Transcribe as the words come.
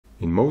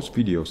In most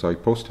videos I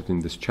posted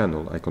in this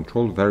channel, I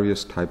control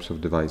various types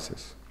of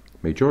devices.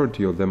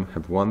 Majority of them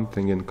have one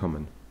thing in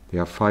common. They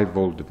are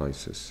 5-volt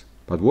devices.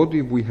 But what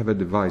if we have a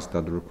device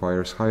that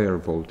requires higher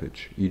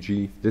voltage,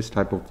 e.g. this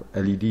type of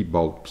LED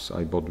bulbs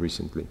I bought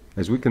recently?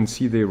 As we can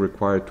see, they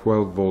require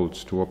 12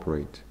 volts to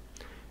operate.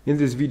 In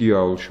this video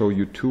I will show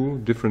you two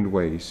different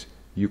ways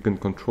you can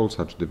control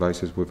such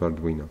devices with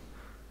Arduino.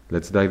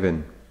 Let's dive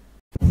in.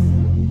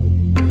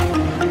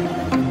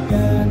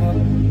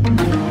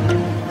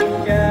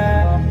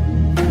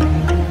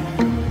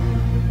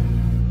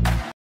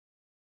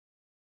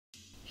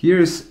 Here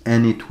is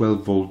any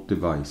 12-volt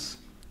device.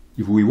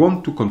 If we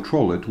want to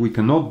control it, we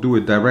cannot do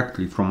it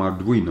directly from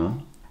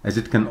Arduino, as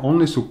it can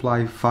only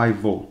supply 5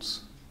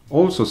 volts.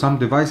 Also, some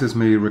devices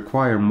may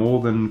require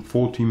more than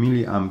 40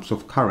 milliamps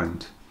of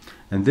current,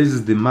 and this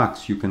is the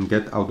max you can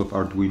get out of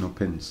Arduino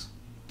pins.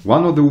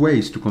 One of the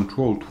ways to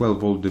control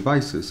 12-volt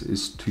devices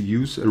is to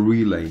use a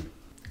relay.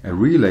 A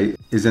relay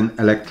is an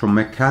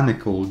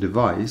electromechanical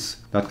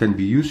device that can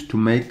be used to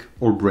make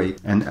or break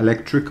an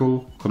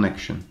electrical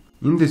connection.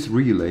 In this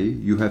relay,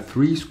 you have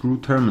 3 screw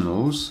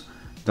terminals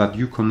that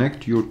you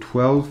connect your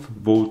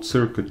 12-volt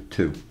circuit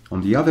to.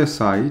 On the other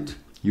side,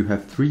 you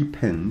have 3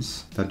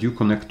 pins that you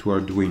connect to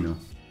Arduino.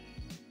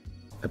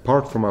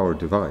 Apart from our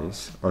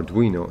device,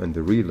 Arduino and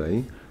the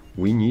relay,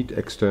 we need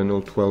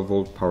external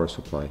 12-volt power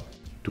supply.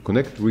 To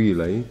connect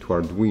relay to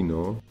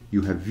Arduino,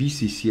 you have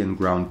VCC and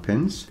ground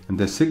pins and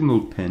the signal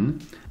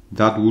pin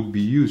that would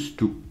be used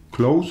to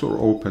close or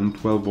open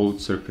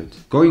 12-volt circuit.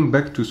 Going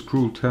back to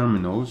screw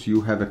terminals, you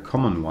have a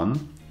common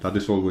one that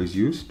is always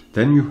used.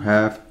 Then you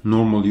have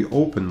normally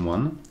open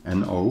one,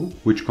 NO,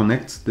 which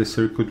connects the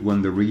circuit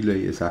when the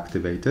relay is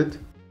activated.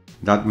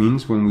 That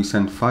means when we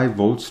send 5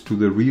 volts to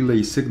the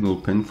relay signal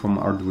pin from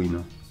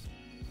Arduino.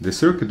 The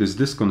circuit is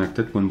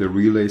disconnected when the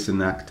relay is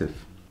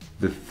inactive.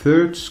 The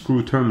third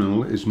screw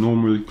terminal is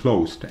normally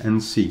closed,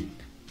 NC.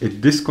 It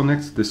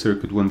disconnects the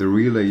circuit when the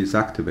relay is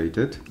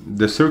activated.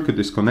 The circuit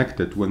is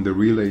connected when the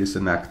relay is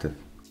inactive.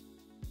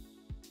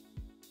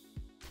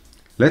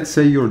 Let's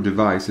say your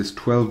device is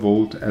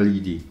 12-volt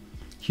LED.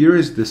 Here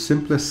is the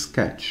simplest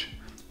sketch,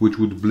 which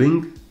would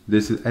blink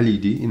this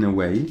LED in a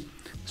way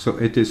so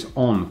it is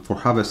on for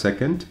half a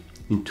second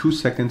in 2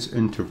 seconds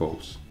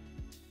intervals.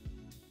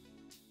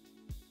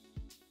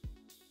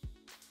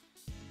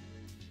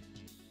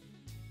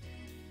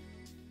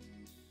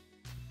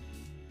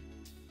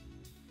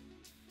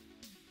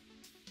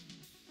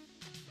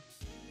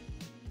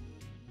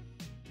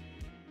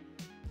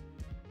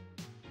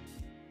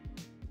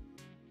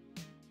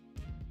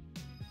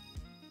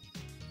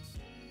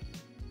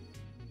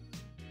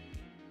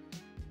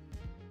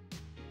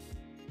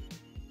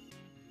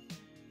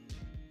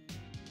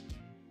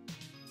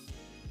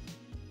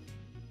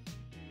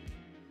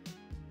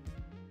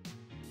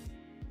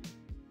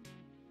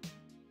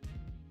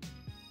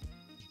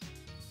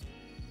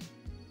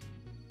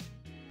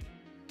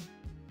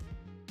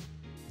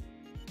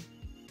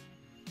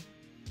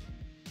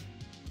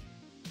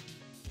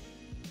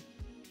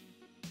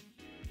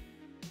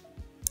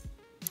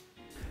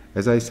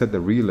 As I said, the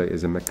relay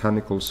is a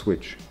mechanical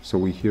switch, so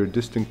we hear a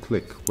distinct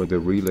click when the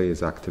relay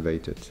is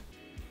activated.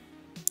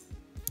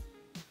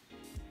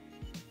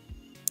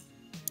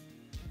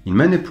 In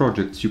many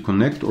projects you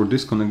connect or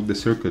disconnect the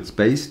circuits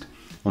based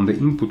on the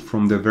input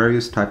from the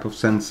various type of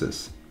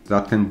sensors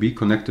that can be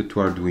connected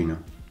to Arduino.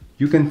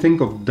 You can think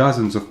of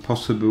dozens of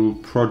possible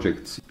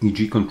projects,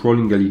 e.g.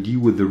 controlling LED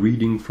with the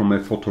reading from a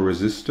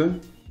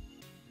photoresistor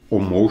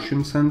or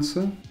motion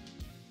sensor,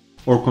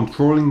 or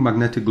controlling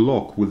magnetic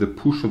lock with the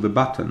push of the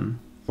button,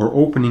 or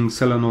opening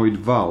solenoid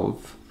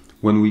valve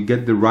when we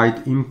get the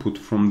right input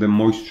from the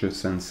moisture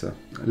sensor.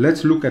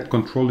 Let's look at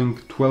controlling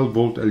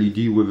 12-volt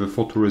LED with a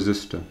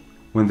photoresistor.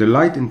 When the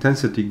light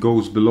intensity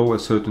goes below a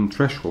certain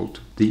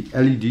threshold, the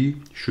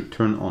LED should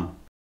turn on.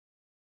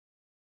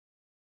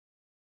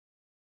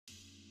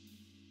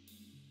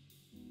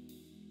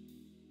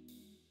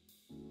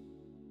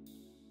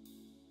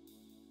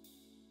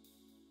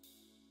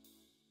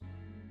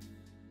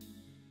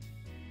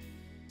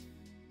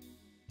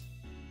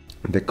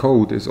 The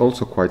code is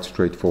also quite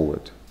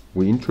straightforward.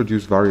 We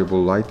introduce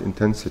variable light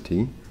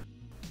intensity,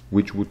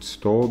 which would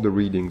store the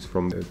readings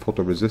from the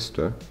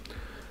photoresistor.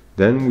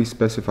 Then we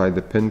specify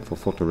the pin for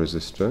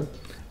photoresistor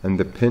and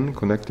the pin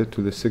connected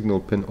to the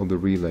signal pin of the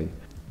relay,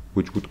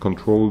 which would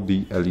control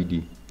the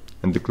LED,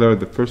 and declare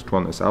the first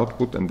one as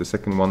output and the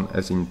second one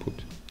as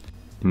input.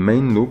 In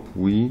main loop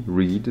we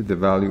read the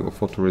value of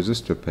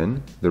photoresistor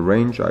pin. The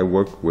range I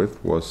worked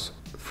with was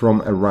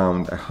from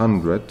around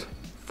 100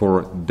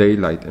 for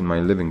daylight in my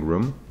living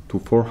room to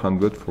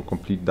 400 for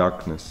complete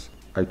darkness.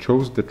 I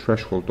chose the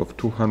threshold of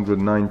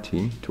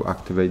 290 to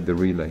activate the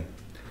relay.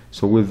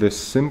 So with this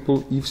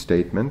simple if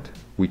statement,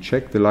 we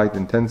check the light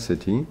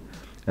intensity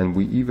and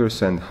we either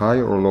send high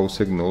or low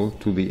signal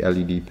to the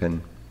LED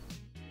pin.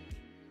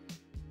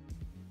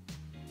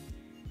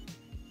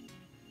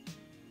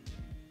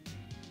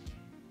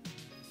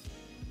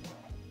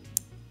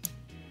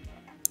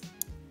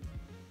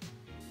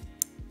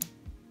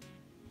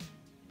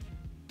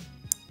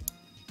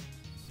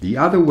 The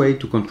other way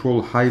to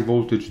control high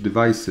voltage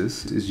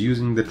devices is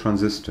using the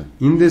transistor.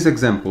 In this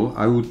example,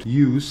 I would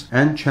use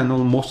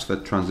N-Channel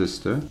MOSFET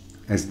transistor,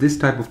 as this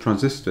type of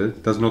transistor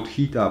does not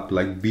heat up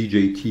like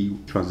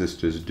BJT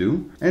transistors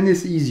do and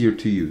is easier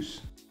to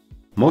use.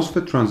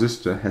 MOSFET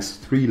transistor has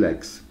three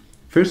legs.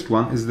 First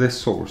one is the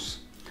source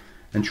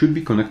and should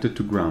be connected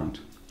to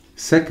ground.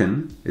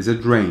 Second is a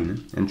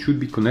drain and should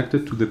be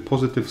connected to the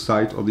positive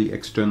side of the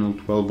external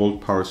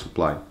 12-volt power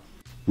supply.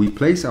 We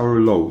place our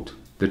load,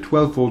 the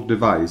 12-volt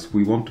device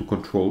we want to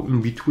control,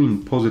 in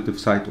between positive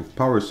side of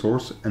power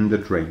source and the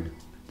drain.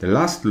 The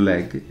last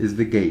leg is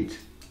the gate.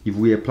 If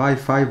we apply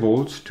 5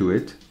 volts to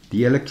it,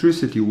 the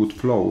electricity would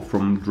flow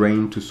from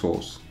drain to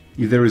source.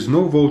 If there is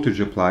no voltage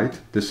applied,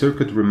 the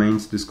circuit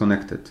remains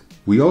disconnected.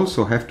 We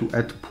also have to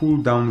add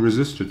pull-down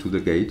resistor to the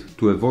gate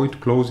to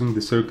avoid closing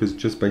the circuit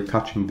just by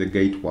touching the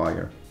gate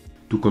wire.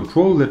 To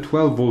control the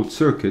 12-volt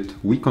circuit,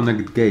 we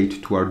connect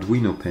gate to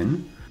Arduino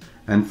pin,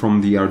 and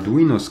from the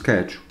Arduino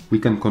sketch we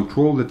can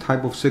control the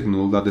type of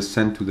signal that is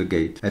sent to the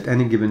gate at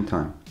any given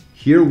time.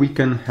 Here we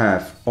can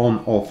have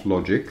on-off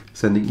logic,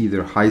 sending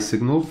either high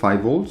signal 5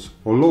 volts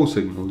or low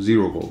signal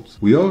 0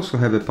 volts. We also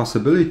have a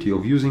possibility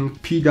of using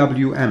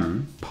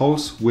PWM,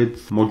 pulse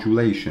width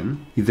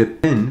modulation, if the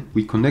pin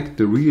we connect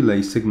the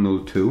relay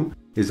signal to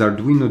is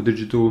Arduino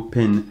digital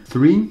pin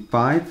 3,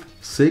 5,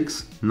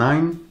 6,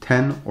 9,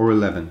 10 or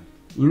 11.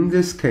 In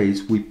this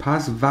case, we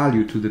pass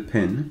value to the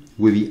pin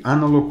with the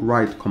analog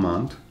write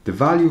command, the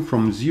value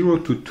from 0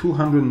 to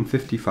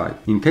 255.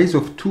 In case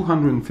of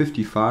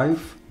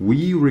 255,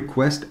 we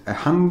request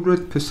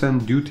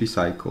 100% duty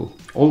cycle,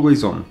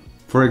 always on.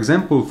 For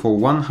example, for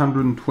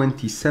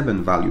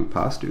 127 value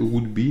passed, it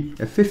would be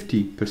a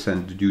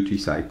 50% duty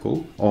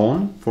cycle,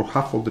 on for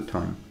half of the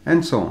time,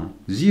 and so on.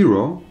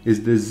 0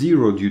 is the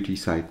zero duty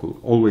cycle,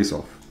 always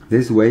off.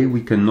 This way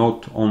we can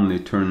not only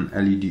turn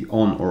LED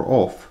on or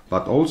off,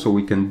 but also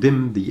we can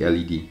dim the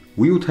LED.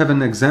 We would have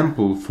an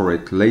example for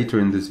it later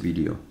in this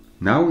video.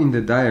 Now in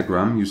the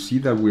diagram you see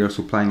that we are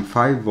supplying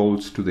 5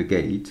 volts to the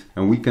gate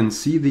and we can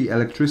see the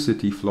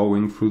electricity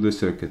flowing through the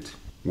circuit.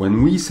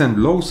 When we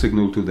send low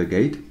signal to the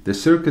gate, the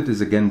circuit is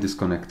again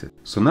disconnected.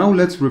 So now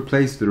let's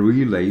replace the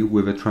relay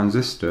with a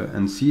transistor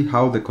and see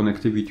how the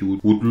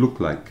connectivity would look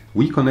like.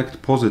 We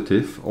connect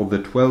positive of the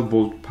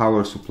 12-volt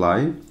power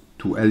supply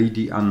to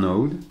LED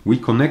anode, we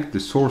connect the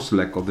source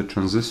leg of the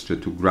transistor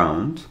to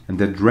ground and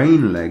the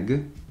drain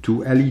leg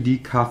to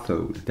LED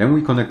cathode. Then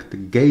we connect the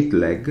gate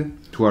leg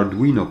to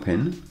Arduino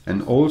pin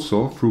and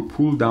also through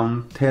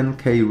pull-down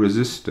 10K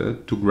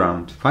resistor to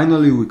ground.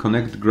 Finally, we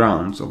connect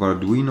grounds of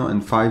Arduino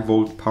and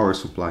 5-volt power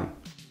supply.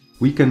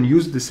 We can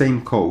use the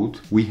same code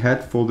we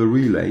had for the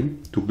relay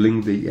to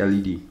blink the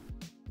LED.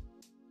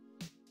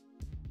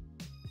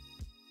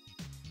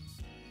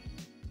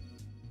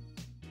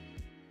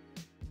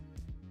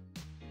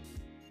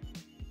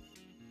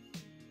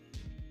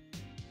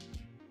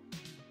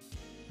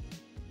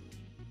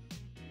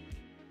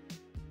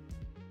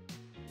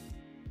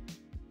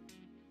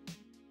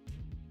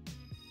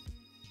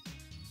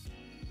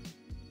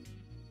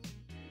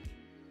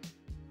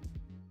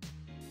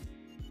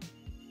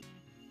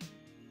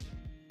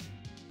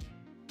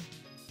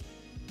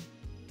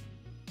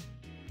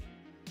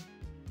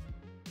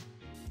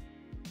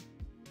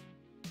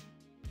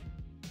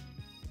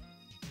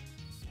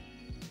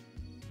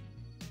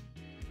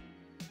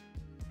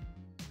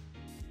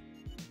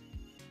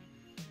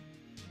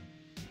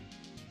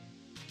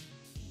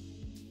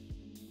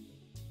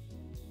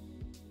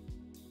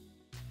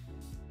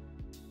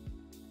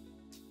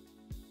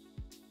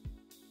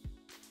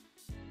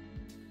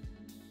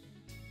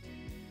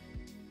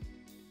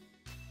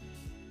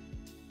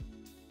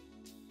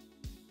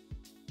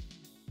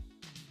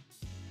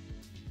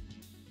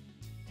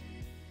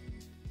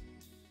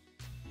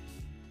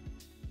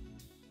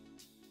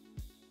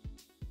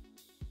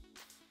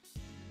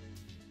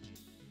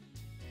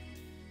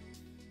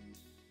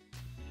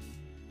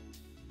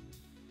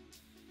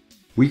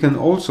 We can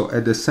also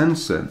add a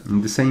sensor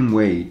in the same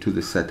way to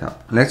the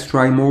setup. Let's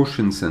try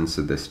motion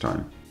sensor this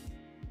time.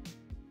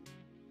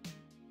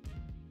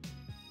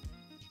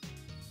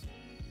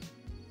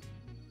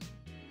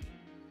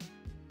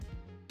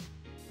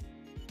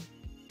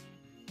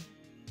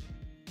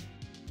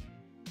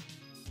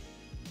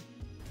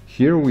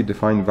 Here we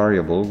define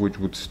variable which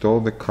would store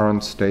the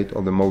current state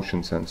of the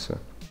motion sensor.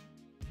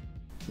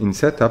 In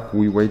setup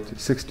we wait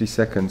 60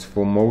 seconds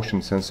for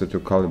motion sensor to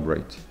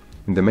calibrate.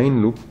 In the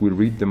main loop we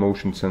read the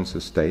motion sensor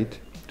state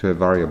to a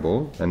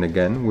variable, and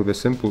again with a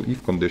simple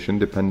if condition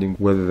depending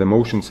whether the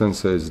motion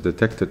sensor is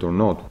detected or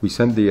not, we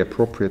send the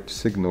appropriate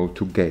signal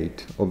to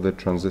gate of the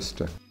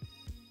transistor.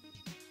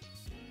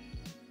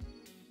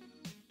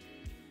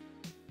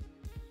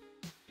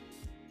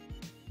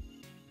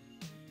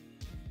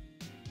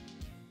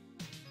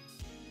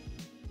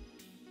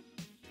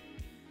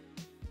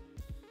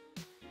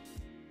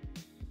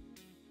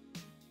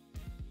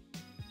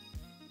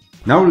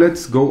 Now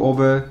let's go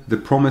over the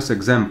promise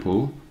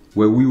example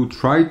where we will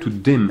try to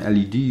dim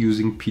LED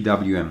using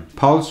PWM,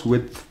 pulse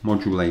width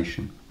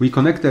modulation. We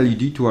connect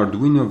LED to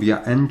Arduino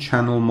via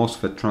N-Channel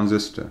MOSFET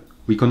transistor.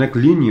 We connect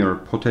linear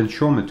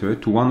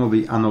potentiometer to one of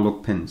the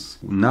analog pins.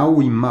 Now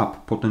we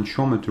map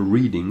potentiometer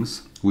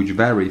readings, which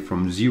vary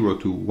from 0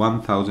 to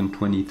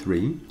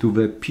 1023, to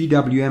the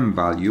PWM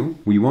value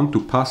we want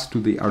to pass to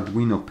the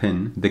Arduino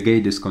pin the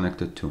gate is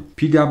connected to.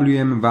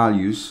 PWM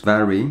values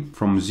vary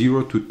from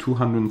 0 to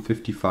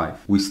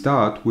 255. We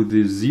start with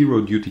the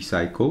 0 duty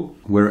cycle,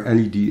 where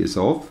LED is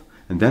off,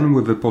 and then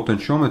with the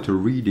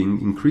potentiometer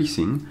reading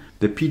increasing,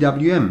 the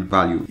PWM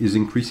value is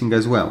increasing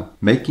as well,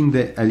 making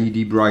the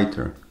LED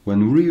brighter.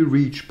 When we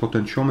reach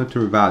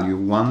potentiometer value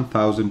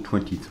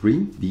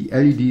 1023, the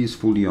LED is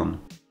fully on.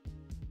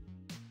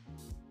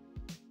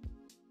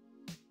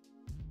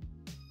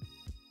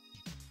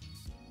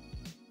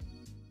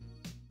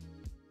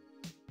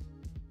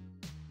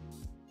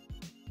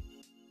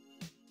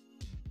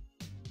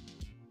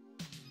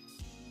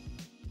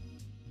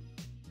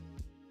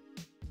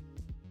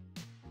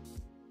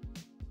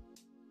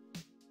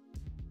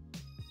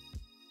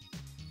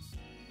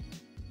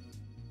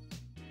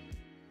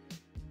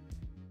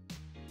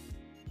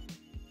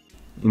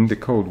 In the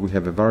code we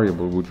have a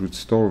variable which would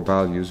store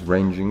values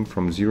ranging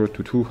from 0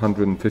 to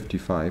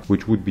 255,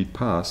 which would be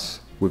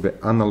passed with the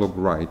analog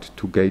write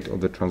to gate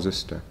of the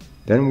transistor.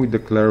 Then we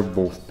declare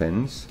both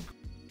pins.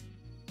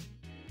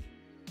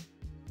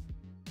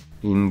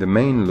 In the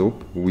main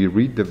loop we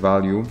read the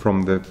value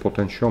from the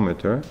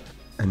potentiometer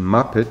and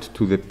map it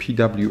to the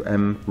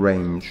PWM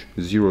range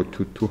 0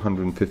 to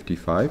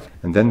 255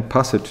 and then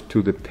pass it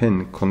to the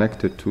pin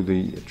connected to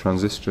the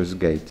transistor's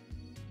gate.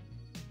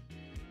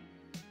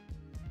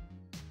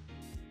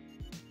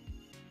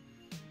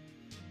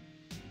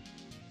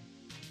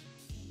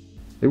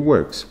 It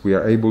works, we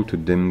are able to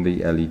dim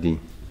the LED.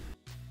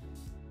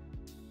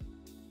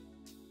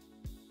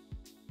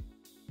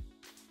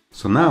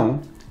 So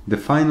now, the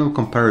final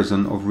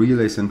comparison of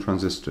relays and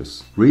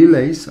transistors.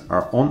 Relays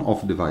are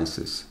on-off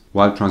devices,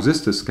 while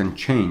transistors can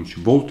change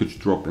voltage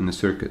drop in a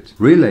circuit.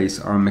 Relays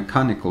are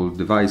mechanical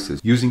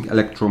devices using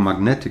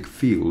electromagnetic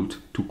field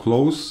to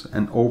close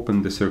and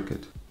open the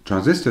circuit.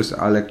 Transistors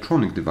are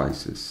electronic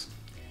devices,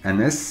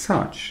 and as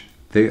such,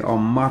 they are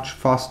much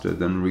faster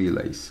than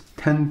relays,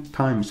 10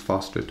 times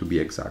faster to be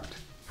exact.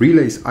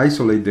 Relays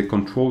isolate the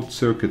controlled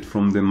circuit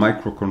from the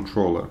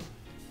microcontroller.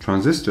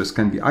 Transistors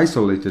can be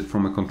isolated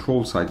from a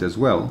control site as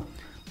well,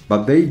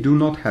 but they do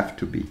not have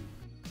to be.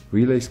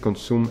 Relays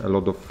consume a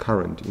lot of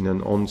current in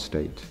an on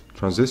state.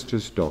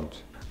 Transistors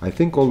don't. I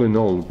think all in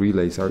all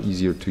relays are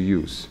easier to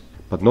use,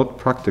 but not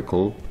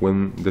practical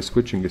when the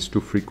switching is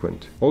too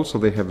frequent. Also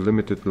they have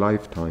limited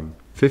lifetime,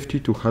 50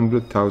 to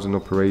 100,000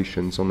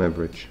 operations on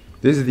average.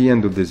 This is the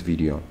end of this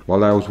video.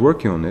 While I was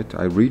working on it,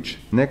 I reached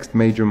next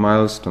major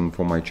milestone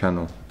for my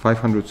channel,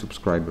 500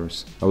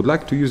 subscribers. I would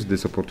like to use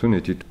this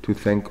opportunity to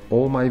thank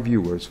all my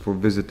viewers for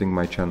visiting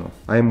my channel.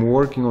 I am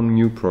working on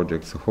new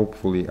projects, so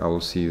hopefully I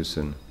will see you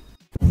soon.